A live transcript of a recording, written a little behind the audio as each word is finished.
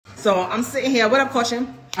So I'm sitting here. What up,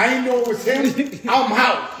 Caution? I didn't know it was him. I'm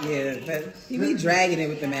out. Yeah, but he be dragging it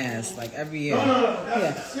with the mask like every year. No.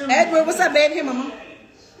 Yeah. Edward, what's up, babe? Here, mama.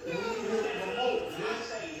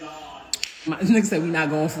 My nigga said we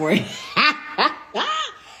not going for it.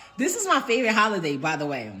 This is my favorite holiday, by the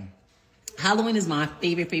way. Halloween is my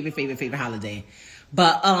favorite holiday.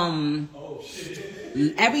 But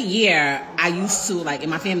every year I used to, like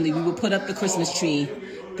in my family, we would put up the Christmas tree.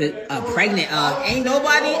 The pregnant ain't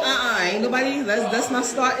nobody let's not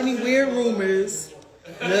start any weird rumors.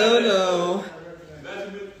 No.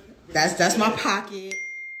 That's my pocket.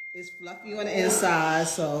 It's fluffy on the inside,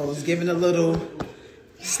 so it's giving a little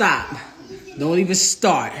stop. Don't even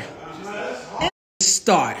start. And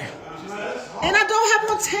I don't have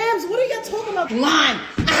no Tams. What are y'all talking about? Line.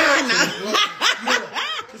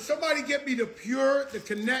 Can somebody get me the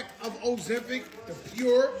Connect of Ozempic? The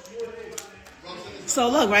Pure? So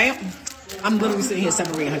look, right? I'm literally sitting here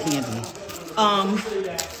separating her candy. I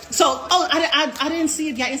didn't see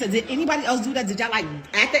if y'all answered. Did anybody else do that? Did y'all like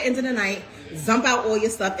at the end of the night dump out all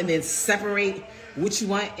your stuff and then separate what you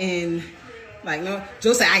want in? Like, no,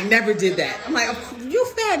 Joe said, I never did that. I'm like, you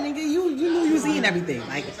fat nigga, you knew you was eating everything.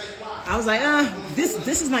 Like, I was like,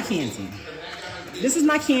 this is my candy. This is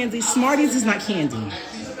my candy. Smarties is not candy.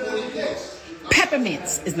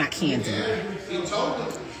 Peppermints is not candy.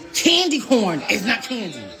 Candy corn is not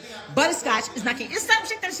candy. Butterscotch is not candy. It's some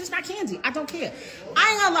shit that's just not candy. I don't care.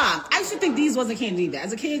 I ain't gonna lie. I used to think these wasn't candy either.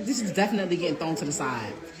 As a kid, this is definitely getting thrown to the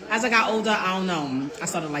side. As I got older, I don't know. I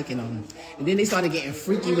started liking them. And then they started getting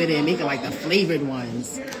freaky with it and making like the flavored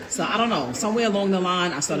ones. So I don't know. Somewhere along the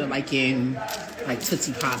line, I started liking like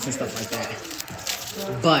Tootsie Pops and stuff like that.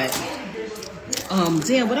 But,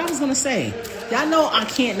 damn, what I was gonna say. Y'all know I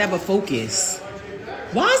can't never focus.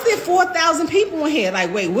 Why is there 4,000 people in here?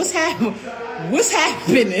 Like, wait, what's happening? What's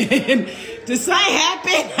happening? Did something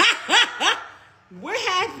happen? What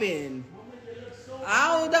happened?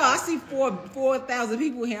 I don't know. I see 4,000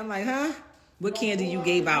 people here. I'm like, huh? What candy you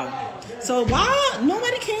gave out? So why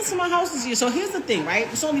nobody came to my house this year? So here's the thing, right?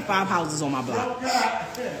 It's only 5 houses on my block.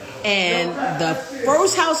 And the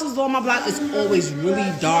first houses on my block is always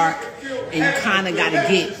really dark. And you kind of got to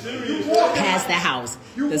get past the house.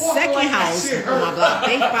 The second house on my block,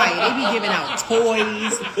 they fire. They be giving out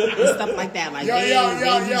toys and stuff like that. Like, they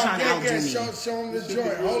be trying to outdo me. Show them the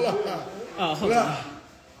joint. Hold on. Oh, hold on.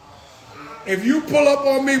 If you pull up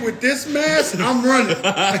on me with this mask, I'm running.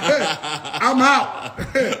 I'm out.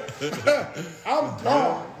 I'm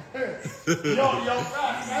gone. Yo,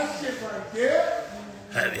 that shit right there.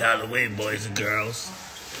 Happy Halloween, boys and girls.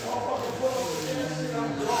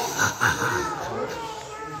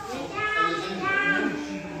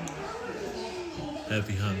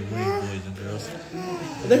 Happy Halloween, boys and girls.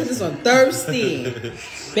 Look at this one, thirsty.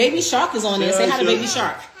 Baby Shark is on there. Say hi to Baby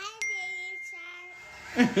Shark.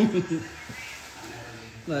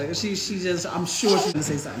 Look, she just, I'm sure she's gonna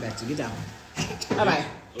say something back to you. Get down. All right.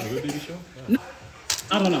 No,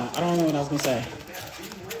 I don't know what I was gonna say.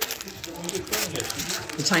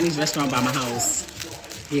 The Chinese restaurant by my house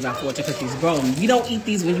gave out fortune cookies. Bro, we don't eat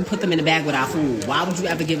these when you put them in the bag with our food. Why would you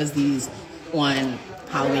ever give us these on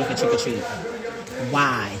Halloween for trick or treat?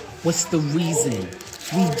 Why? What's the reason?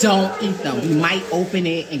 We don't eat them. We might open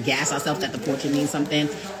it and gas ourselves that the fortune means something,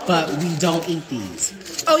 but we don't eat these.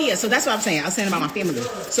 Oh yeah, so that's what I'm saying. I was saying about my family.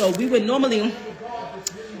 So we would normally,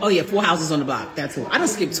 4 houses on the block. That's all. I don't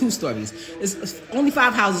skip 2 stories. It's only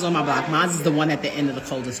 5 houses on my block. Mine is the one at the end of the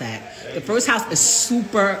cul-de-sac. The first house is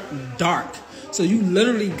super dark. So you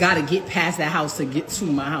literally got to get past that house to get to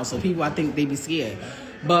my house. So people, I think they be scared.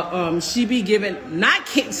 But she be giving,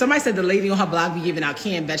 somebody said the lady on her block be giving out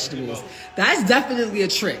canned vegetables. That's definitely a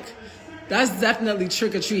trick. That's definitely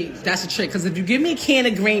trick or treat. That's a trick. Because if you give me a can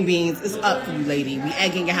of green beans, it's up for you, lady. We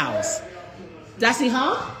egging your house. Did I see,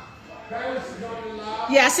 huh?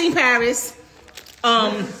 Yeah, I seen Paris.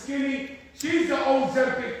 She's the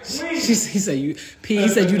Ozempic queen. He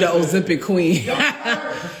said you the Ozempic queen.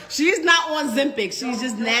 She's not on Zempic. She's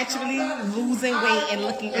just naturally losing weight and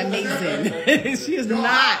looking amazing. She is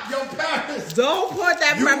not. Yo, Paris. Don't put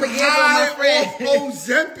that propaganda on my friend.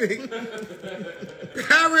 Ozempic.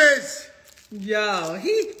 Paris. Yo,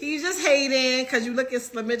 he's just hating because you looking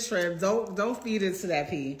slim and trim. Don't feed into that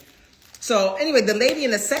P. So anyway, the lady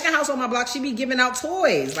in the second house on my block, she be giving out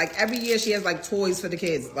toys. Like every year she has like toys for the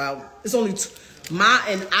kids. Well, it's only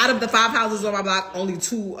and out of the 5 houses on my block, only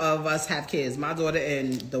 2 of us have kids. My daughter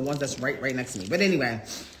and the one that's right next to me. But anyway,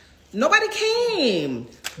 nobody came.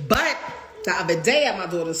 But the other day at my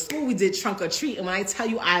daughter's school, we did trunk or treat. And when I tell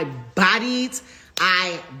you I bodied.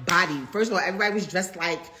 First of all, everybody was dressed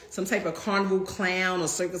like some type of carnival clown or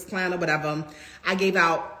circus clown or whatever. I gave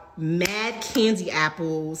out mad candy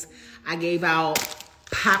apples. I gave out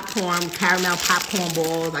popcorn, caramel popcorn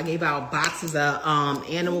balls. I gave out boxes of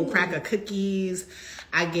animal cracker cookies.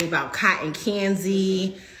 I gave out cotton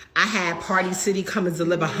candy. I had Party City come and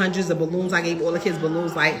deliver hundreds of balloons. I gave all the kids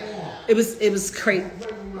balloons. Like, it was crazy.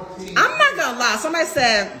 I'm not gonna lie. Somebody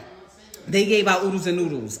said they gave out oodles and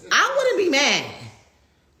noodles. I wouldn't be mad.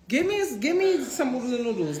 Give me some oodles and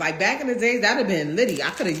noodles. Like, back in the day, that'd have been litty. I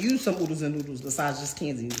could have used some oodles and noodles besides just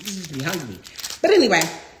candy. You just be hungry. But anyway,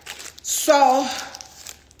 so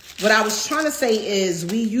what I was trying to say is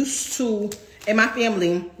we used to, in my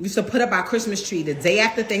family, we used to put up our Christmas tree the day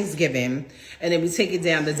after Thanksgiving, and then we take it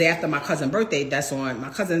down the day after my cousin's birthday. That's on my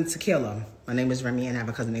cousin Tequila. My name is Remy, and I have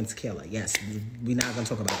a cousin named Tequila. Yes, we're not going to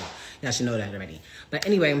talk about it. Y'all should know that already. But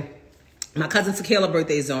anyway, my cousin Tequila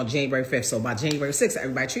birthday is on January 5th, so by January 6th,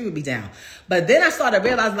 everybody's tree would be down. But then I started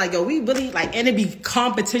realizing, like, yo, we really, like, and it'd be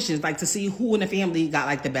competitions, like, to see who in the family got,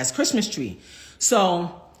 like, the best Christmas tree.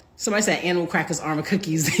 So somebody said animal crackers, armor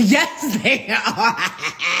cookies. Yes, they are.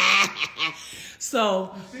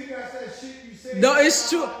 So, no, it's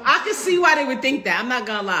true. I can see why they would think that. I'm not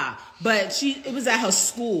gonna lie. But it was at her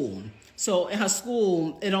school. So in her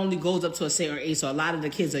school, it only goes up to a certain age. So a lot of the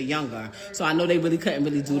kids are younger. So I know they really couldn't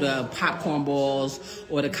really do the popcorn balls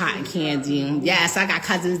or the cotton candy. Yes, I got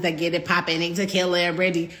cousins that get it popping and Tequila and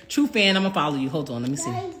ready. True fan, I'm gonna follow you. Hold on, let me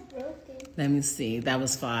see. Let me see. That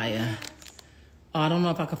was fire. Oh, I don't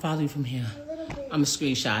know if I can follow you from here. I'm gonna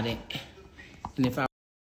screenshot it. And if I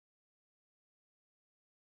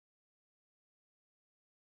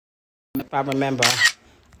remember,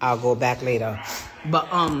 I'll go back later. But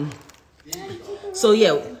so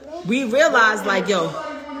yeah, we realized, like, yo, If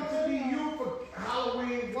somebody wanted to be you for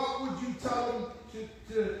Halloween, what would you tell them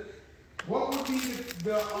to what would be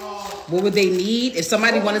what would they need if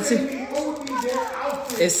somebody wanted to? What would be their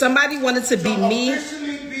outfit? If somebody wanted to be me,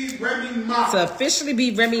 Officially be Remy Ma. to officially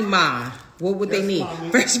be Remy Ma, what would they need?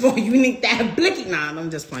 First of all, you need that blicky. Nah, I'm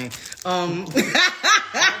just playing.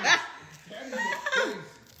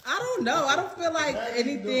 I don't know. I don't feel like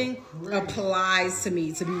anything applies to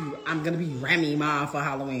me to be. I'm gonna be Remy Ma for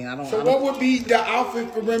Halloween. What would be the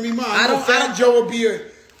outfit for Remy Ma? Fat Joe would be a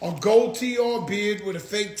gold tee or a beard with a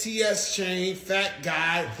fake TS chain, fat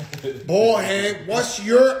guy, bald head. What's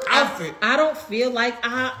your outfit? I don't feel like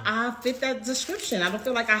I fit that description. I don't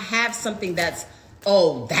feel like I have something that's,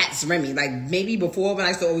 oh, that's Remy. Like, maybe before when I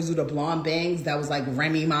used to always do the blonde bangs, that was like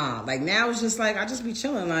Remy Ma. Like, now it's just like, I just be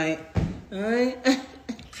chilling, like, all right.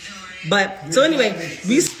 But so anyway,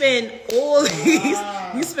 we spend all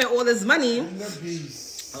this money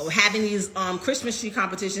having these Christmas tree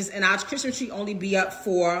competitions, and our Christmas tree only be up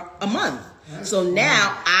for a month. So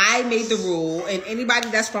now I made the rule, and anybody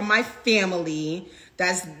that's from my family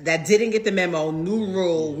that didn't get the memo, new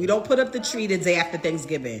rule: we don't put up the tree the day after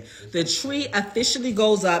Thanksgiving. The tree officially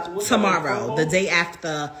goes up tomorrow, the day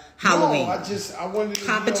after Halloween. No,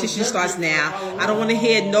 competition starts now. I don't want to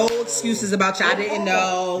hear no excuses about y'all didn't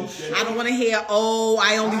know. I don't want to hear, oh,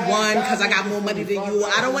 I only won because I got more money than you.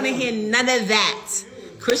 I don't want to hear none of that.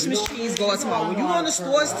 Christmas trees go up tomorrow. When you go in the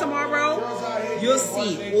stores tomorrow, you'll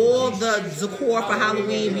see all the decor for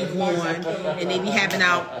Halloween be going, and they be having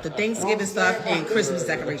out the Thanksgiving stuff and Christmas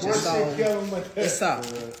decorations. So it's up.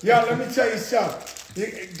 Yo, let me tell you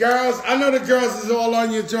something. Girls, I know the girls is all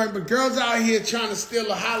on your joint, but girls out here trying to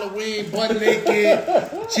steal a Halloween butt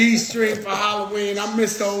naked G-string for Halloween. I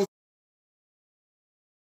miss those.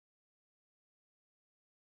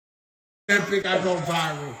 I think I go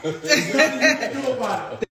viral. There's nothing you can do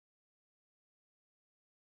about it.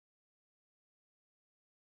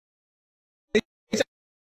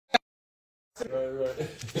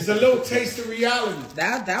 It's a little taste of reality.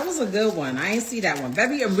 That was a good one. I ain't see that one.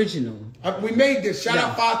 Very original. We made this. Shout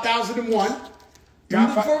out 5001.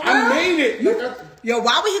 I made it. Yo,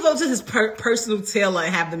 why would he go to his personal tailor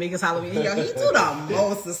and have to make his Halloween? Yo, he do the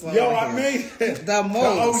most this one. Yo, I made it. The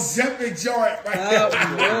most. The Ozempic joint right there.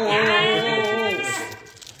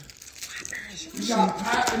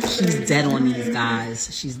 She's dead on these, guys.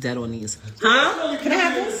 She's dead on these. Huh? Can I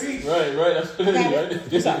have this? Right. That's right.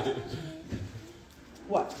 What's up?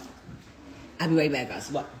 What? I'll be right back,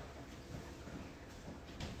 guys. What?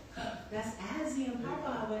 That's Azzy and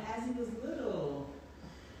Papa when Azzy was little.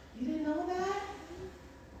 You didn't know that?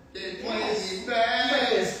 He's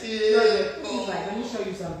like, let me show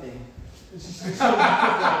you something.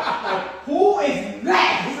 Like, who is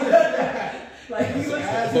that? Like, he looks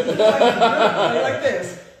like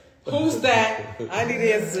this. Who's that? I need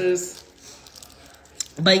answers.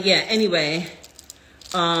 But yeah, anyway.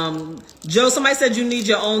 Joe, somebody said you need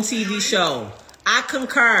your own TV show. I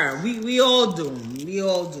concur. We all do.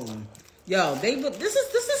 Yo, this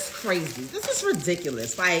is crazy. This is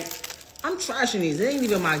ridiculous. Like, I'm trashing these. It ain't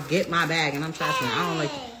even my bag, and I'm trashing it. I don't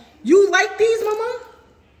like. You like these, Mama?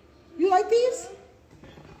 You like these?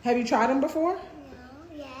 Have you tried them before? No.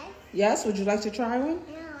 Yes. Yes. Would you like to try one?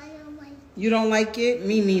 No, I don't like. You don't like it?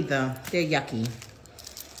 Me neither. They're yucky.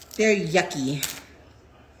 They're yucky.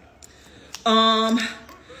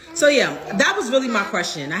 So yeah, that was really my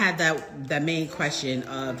question. I had that main question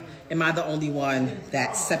of, am I the only one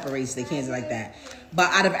that separates the candy like that?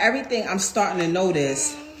 But out of everything, I'm starting to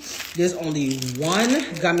notice there's only one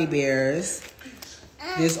gummy bears.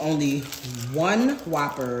 There's only one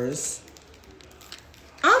Whoppers.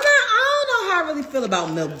 I don't know how I really feel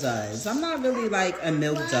about Milk Duds. I'm not really like a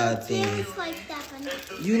Milk Dud thing. Like that,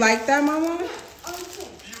 but You like that, Mama?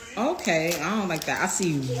 Okay, I don't like that. I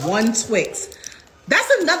see one Twix. That's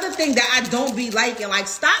another thing that I don't be liking. Like,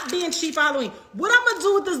 stop being cheap Halloween. What I'm gonna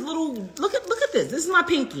do with this little, look at this. This is my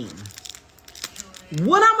pinky.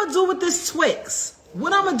 What I'm gonna do with this Twix?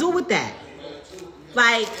 What I'm gonna do with that?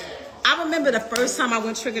 Like, I remember the first time I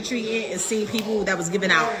went trick-or-treating and seen people that was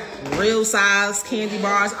giving out real size candy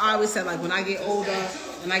bars. I always said, like, when I get older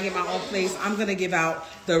and I get my own place, I'm gonna give out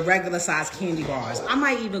the regular size candy bars. I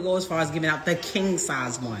might even go as far as giving out the king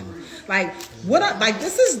size one. Like,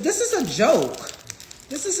 this is a joke.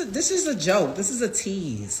 This is a joke. This is a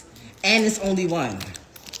tease. And it's only one.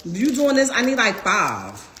 You doing this, I need like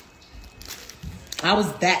 5. I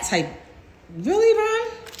was that type. Really,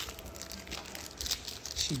 Ron?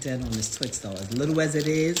 She dead on this Twix though. As little as it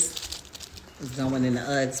is, it's going in the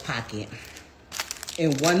Uggs pocket.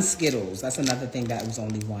 And one Skittles. That's another thing that was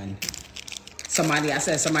only one. Somebody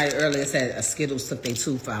earlier said a Skittles took their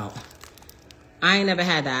tooth out. I ain't never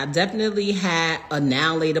had that. I've definitely had a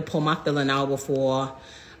Now Later pull my filling out before.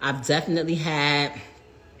 I've definitely had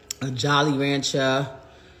a Jolly Rancher,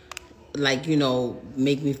 like, you know,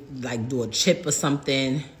 make me like do a chip or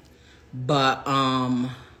something. But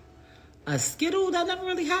a Skittle, that never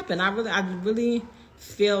really happened. I really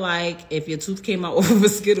feel like if your tooth came out over a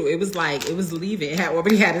Skittle, it was leaving. It had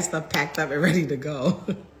already had its stuff packed up and ready to go.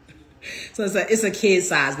 So it's a kid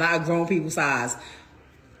size, not a grown people size.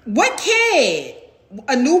 What kid?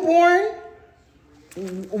 A newborn?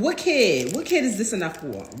 What kid? What kid is this enough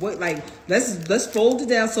for? What, like, let's fold it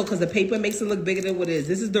down so, because the paper makes it look bigger than what it is.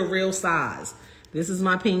 This is the real size. This is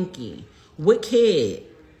my pinky. What kid?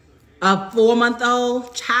 A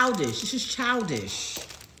 4-month-old? Childish. This is childish.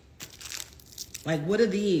 Like, what are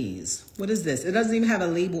these? What is this? It doesn't even have a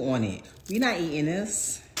label on it. We're not eating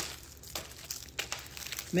this.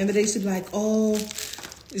 Remember, they used to be like, oh,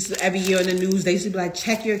 this is every year in the news, they used to be like,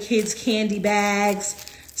 check your kids' candy bags.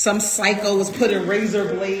 Some psycho was putting razor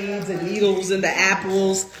blades and needles in the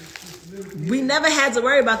apples. We never had to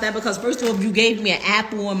worry about that because, first of all, if you gave me an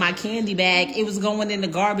apple in my candy bag, it was going in the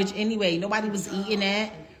garbage anyway. Nobody was eating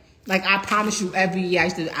that. Like, I promise you, every year,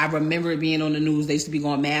 I remember it being on the news. They used to be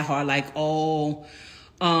going mad hard, like, oh,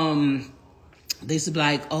 they used to be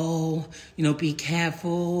like, oh, you know, be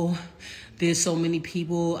careful. There's so many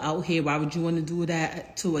people out here. Why would you want to do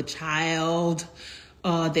that to a child?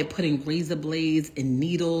 They're putting razor blades and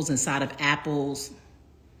needles inside of apples.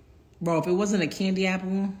 Bro, if it wasn't a candy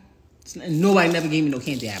apple, nobody never gave me no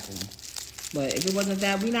candy apple. But if it wasn't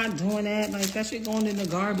that, we're not doing that. Like, that shit going in the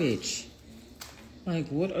garbage. Like,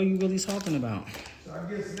 what are you really talking about? So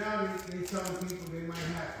I guess now they telling people they might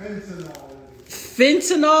have fentanyl.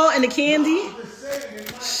 Fentanyl in the candy? No,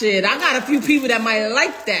 shit, I got a few people that might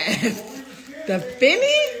like that. The Finny?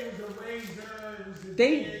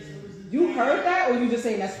 You heard that, or you just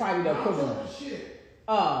saying that's probably the equivalent?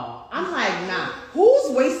 Oh, I'm like, nah.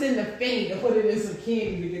 Who's wasting the Finny to put it in some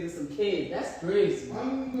candy to get it some kids? That's crazy.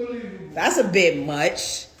 Unbelievable. That's a bit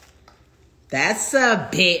much. That's a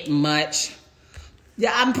bit much.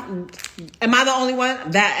 Yeah, am I the only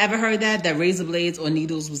one that ever heard that razor blades or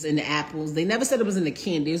needles was in the apples? They never said it was in the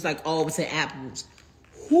candy. It was like, oh, it's in apples.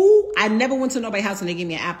 I never went to nobody's house and they gave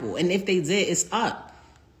me an apple. And if they did, it's up.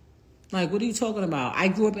 Like, what are you talking about? I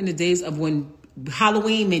grew up in the days of when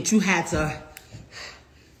Halloween meant you had to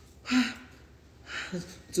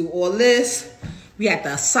do all this. We had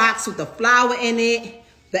the socks with the flour in it.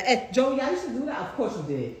 Joe, y'all used to do that? Of course you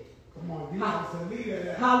did. Come on, you have to leave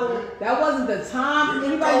that. Halloween. That wasn't the time.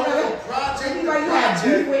 Anybody had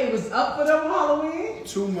beef when it was up for them on Halloween?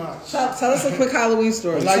 Too much. Tell us a quick Halloween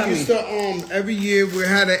story. Like, used to, every year we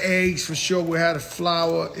had the eggs for sure. We had the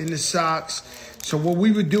flour in the socks. So what we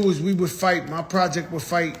would do is we would fight. My project would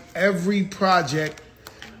fight every project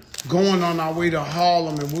going on our way to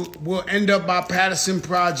Harlem, and we'll end up by Patterson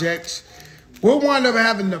Projects. We'll wind up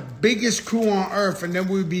having the biggest crew on earth, and then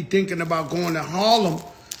we'll be thinking about going to Harlem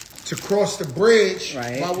to cross the bridge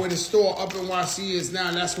Right. by where the store up in YC is now.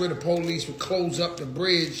 And that's where the police would close up the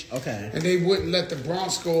bridge. Okay. And they wouldn't let the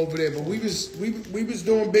Bronx go over there. But we was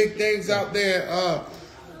doing big things out there.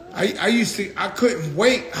 I couldn't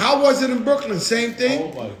wait. How was it in Brooklyn? Same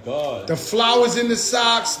thing? Oh my God. The flowers in the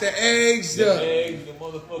socks, the eggs, The eggs, the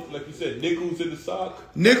motherfucker, like you said, nickels in the sock.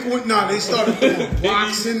 they started doing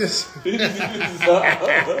rocks in the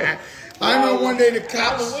I remember one day the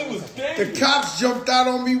cops jumped out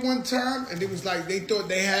on me one time, and it was like they thought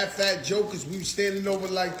they had Fat Joe because we were standing over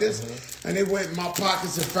like this, and they went in my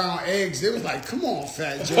pockets and found eggs. They was like, "Come on,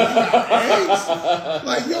 Fat Joe, you got eggs?"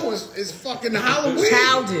 Like, yo, it's fucking Halloween.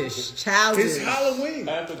 Childish. It's Halloween.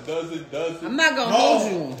 Half a dozen. I'm not gonna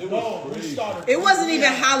hold you. It wasn't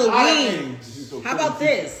even Halloween. How about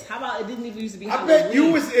this? How about it didn't even used to be I Halloween? bet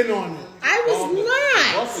you was in on it. I was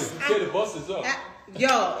not. Buses. You said the bus is up.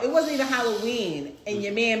 Yo, it wasn't even Halloween, and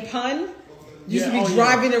your man Pun used to be Yeah,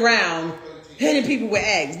 driving around hitting people with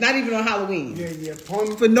eggs. Not even on Halloween. Yeah.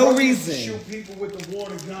 Pun, For no Pun used to reason. shoot people with the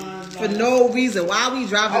water gun. For no reason. Why are we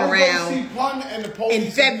driving I was around? going to see Pun and the police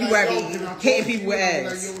in February, like, yo, can I talk hitting to you? people with They be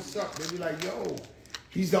eggs. Like, yo, what's up? They be like, yo,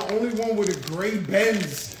 he's the only one with a gray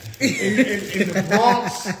Benz in the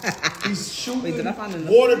Bronx. He's shooting Wait, did I find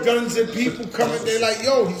another- water guns at people coming. They're like,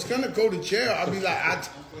 yo, he's gonna go to jail. I'll be like,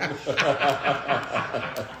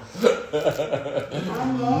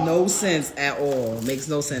 No sense at all. Makes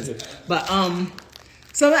no sense. But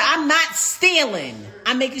so I'm not stealing.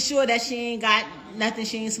 I'm making sure that she ain't got nothing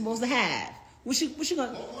she ain't supposed to have. What she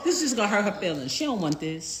gonna? This is just gonna hurt her feelings. She don't want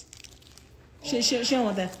this. She don't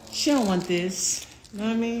want that. She don't want this. You know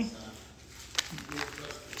what I mean?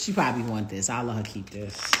 She probably want this. I'll let her keep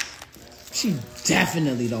this. She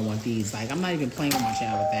definitely don't want these. Like, I'm not even playing with my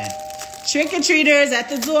child with that. Trick-or-treaters at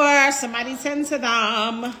the door. Somebody tend to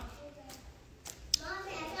them. Mommy,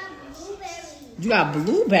 I got blueberries. You got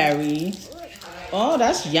blueberry. Oh,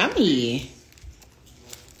 that's yummy.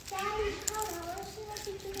 Daddy, hold on. Let's see what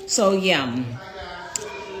you can So, yum.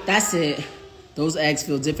 That's it. Those eggs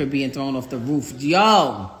feel different being thrown off the roof.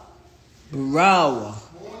 Yo. Bro.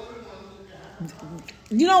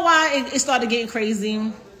 You know why it started getting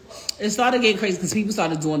crazy? It started getting crazy because people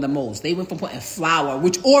started doing the most. They went from putting flour,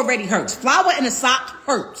 which already hurts. Flour in a sock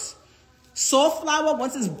hurts. Soft flour,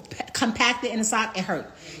 once it's compacted in a sock, it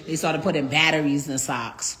hurts. They started putting batteries in the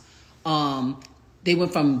socks. They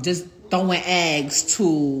went from just throwing eggs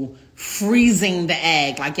to freezing the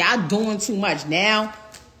egg. Like, y'all doing too much. Now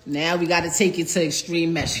we got to take it to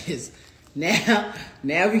extreme measures. Now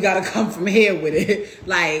we got to come from here with it.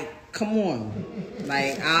 Like, come on.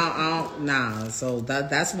 Like, nah. So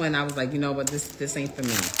that's when I was like, you know what, this ain't for me.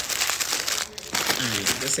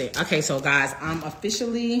 Let's see. Okay, so guys, I'm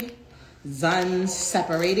officially done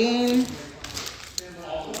separating.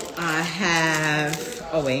 I have,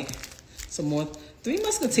 oh wait, some more. Three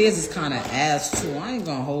Musketeers is kind of ass too. I ain't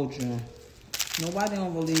gonna hold you. Nobody I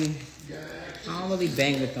don't really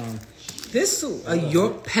bang with them. This a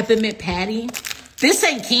York peppermint patty. This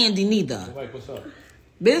ain't candy neither. Mike, what's up?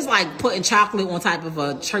 This is like putting chocolate on top of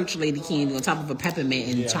a church lady candy on top of a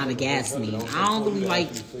peppermint and trying to gas me. I don't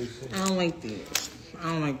like this. I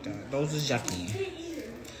don't like that. Those is yucky.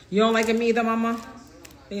 You don't like them either, mama?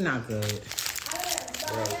 They not good.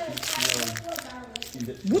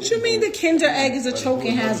 What you mean the Kinder egg is a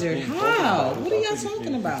choking hazard? How? What are y'all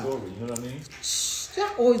talking about? You know what I mean? Y'all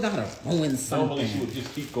always know how to ruin Normally she something. would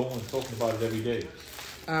just keep going and talking about it every day.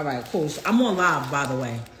 All right, cool. So I'm on live, by the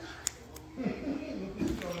way.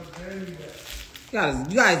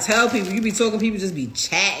 You gotta tell people. You be talking, people just be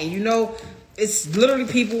chatting. You know, it's literally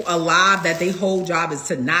people alive that their whole job is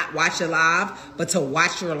to not watch your live, but to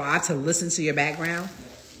watch your live, to listen to your background.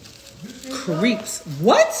 Creeps.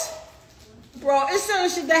 What? Bro, it's certain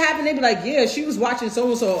shit that happened. They be like, yeah, she was watching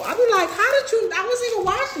so-and-so. I be like, how did you? I wasn't even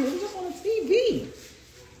watching it. It was just on the TV.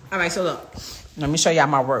 All right, so look. Let me show y'all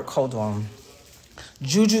my work. Hold on.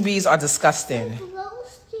 Jujubes are disgusting. glow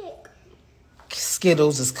stick.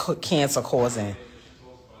 Skittles is cancer causing.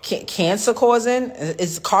 Cancer causing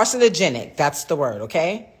is carcinogenic. That's the word,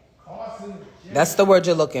 okay? That's the word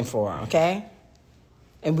you're looking for, okay?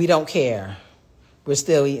 And we don't care. We're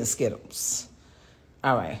still eating Skittles.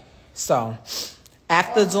 All right. So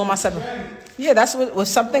after doing my yeah, that's what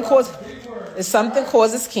something causes. If something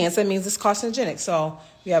causes cancer, it means it's carcinogenic. So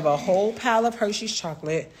we have a whole pile of Hershey's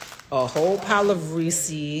chocolate, a whole pile of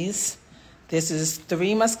Reese's. This is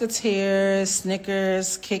Three Musketeers,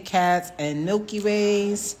 Snickers, Kit Kats, and Milky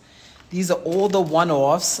Ways. These are all the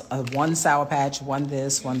one-offs. One Sour Patch, one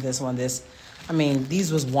this, one this, one this. I mean,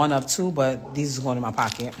 these was one of two, but these is going in my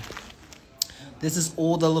pocket. This is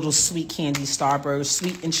all the little sweet candy Starburst,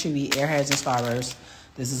 sweet and chewy Airheads and Starburst.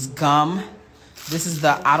 This is gum. This is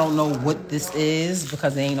the I don't know what this is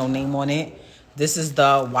because there ain't no name on it. This is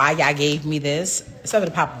the why y'all gave me this. Except for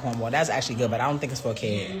the popcorn one. That's actually good, but I don't think it's for a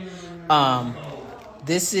kid.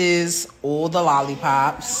 This is all the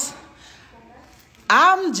lollipops.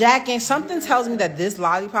 I'm jacking. Something tells me that this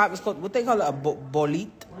lollipop is called, what they call it, a bolite.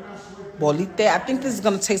 Bolite. I think this is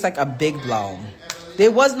going to taste like a big blow. There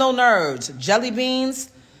was no nerds. Jelly beans.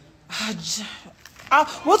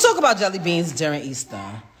 We'll talk about jelly beans during Easter.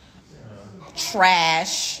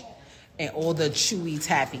 Trash. And all the chewy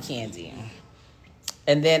taffy candy.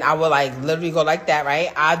 And then I would like literally go like that,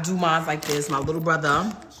 right? I do mine like this. My little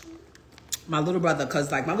brother,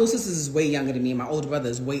 because like my little sister is way younger than me. And my older brother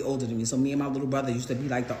is way older than me. So me and my little brother used to be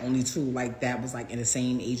like the only two like that was like in the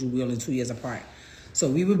same age. We were only 2 years apart. So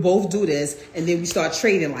we would both do this. And then we start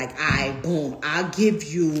trading like, boom, I'll give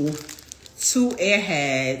you 2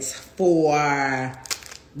 Airheads for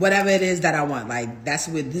whatever it is that I want. Like this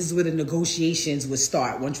is where the negotiations would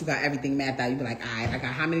start. Once you got everything mapped out, you'd be like, all right, I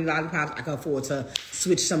got how many lollipops? I can afford to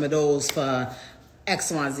switch some of those for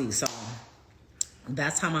X, Y, Z. So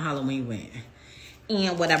that's how my Halloween went.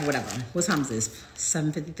 And whatever. What time is this?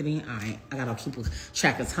 7:53. All right. I gotta keep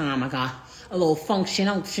track of time. I got a little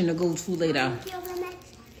function to go to later.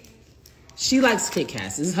 She likes Kit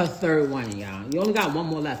Kats. This is her 3rd one, y'all. You only got 1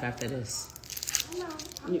 more left after this.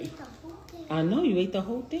 I know you ate the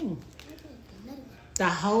whole thing. The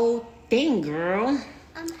whole thing, girl.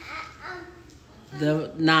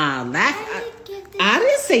 I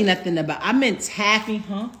didn't say nothing about. I meant taffy,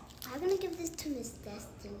 huh? I'm gonna give this to Miss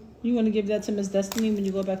Destiny. You gonna give that to Miss Destiny when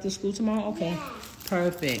you go back to school tomorrow? Okay, yeah.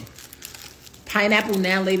 Perfect. Pineapple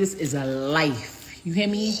now, ladies, is a life. You hear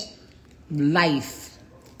me? Life.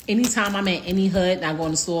 Anytime I'm in any hood and I go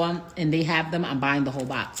in the store and they have them, I'm buying the whole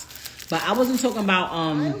box. But I wasn't talking about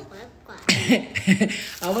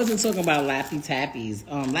I wasn't talking about Laffy Tappies.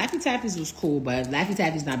 Laffy Tappies was cool, but Laffy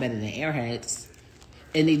Tappies not better than Airheads.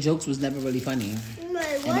 And their jokes was never really funny. In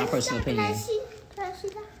my personal opinion.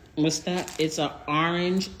 What's that? It's an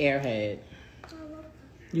orange Airhead.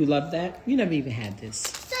 You love that? You never even had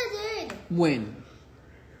this. I did. When?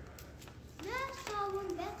 That's how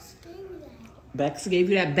when Bex gave me that. Bex gave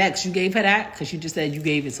you that? Bex, you gave her that? Because she just said you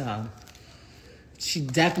gave it to her. She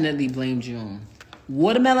definitely blamed you.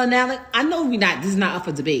 Watermelon now, I know this is not up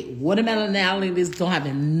for debate. Watermelon now, ladies, don't have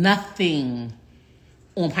nothing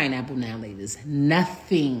on pineapple now, ladies.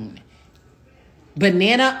 Nothing.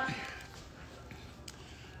 Banana.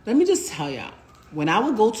 Let me just tell y'all. When I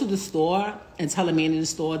would go to the store and tell a man in the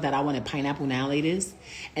store that I wanted pineapple now, ladies,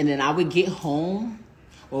 and then I would get home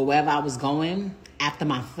or wherever I was going after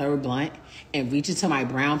my 3rd blunt and reach into my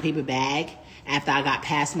brown paper bag after I got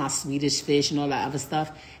past my Swedish fish and all that other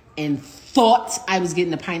stuff and thought I was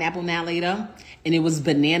getting the pineapple now later and it was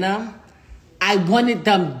banana, I wanted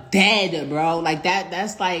them dead, bro. Like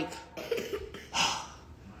that's like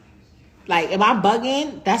am I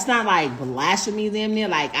bugging? That's not like blasphemy damn near.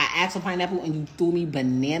 Like I asked for pineapple and you threw me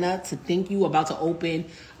banana to think you about to open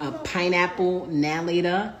a pineapple now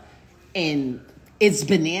later and it's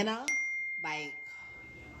banana. Like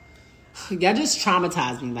y'all just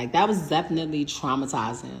traumatized me. Like that was definitely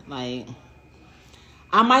traumatizing. Like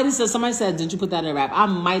I might have said, somebody said, did you put that in a rap? I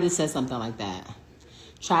might have said something like that.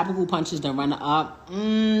 Tropical Punches, the runner-up.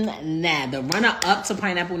 Nah, the runner-up to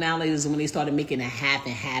Pineapple Now Ladies is when they started making a half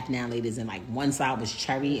and half Now Ladies. And like one side was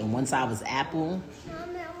cherry and one side was apple.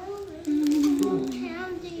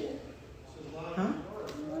 Candy. Huh?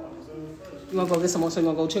 You want to go get some more? So you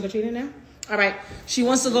want to go trick-or-treating now? All right. She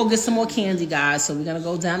wants to go get some more candy, guys. So we're going to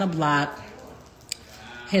go down the block.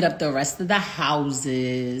 Hit up the rest of the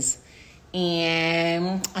houses.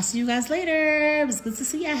 And I'll see you guys later. It was good to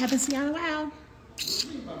see you. I haven't seen you in a while.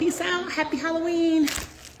 Peace out. Happy Halloween.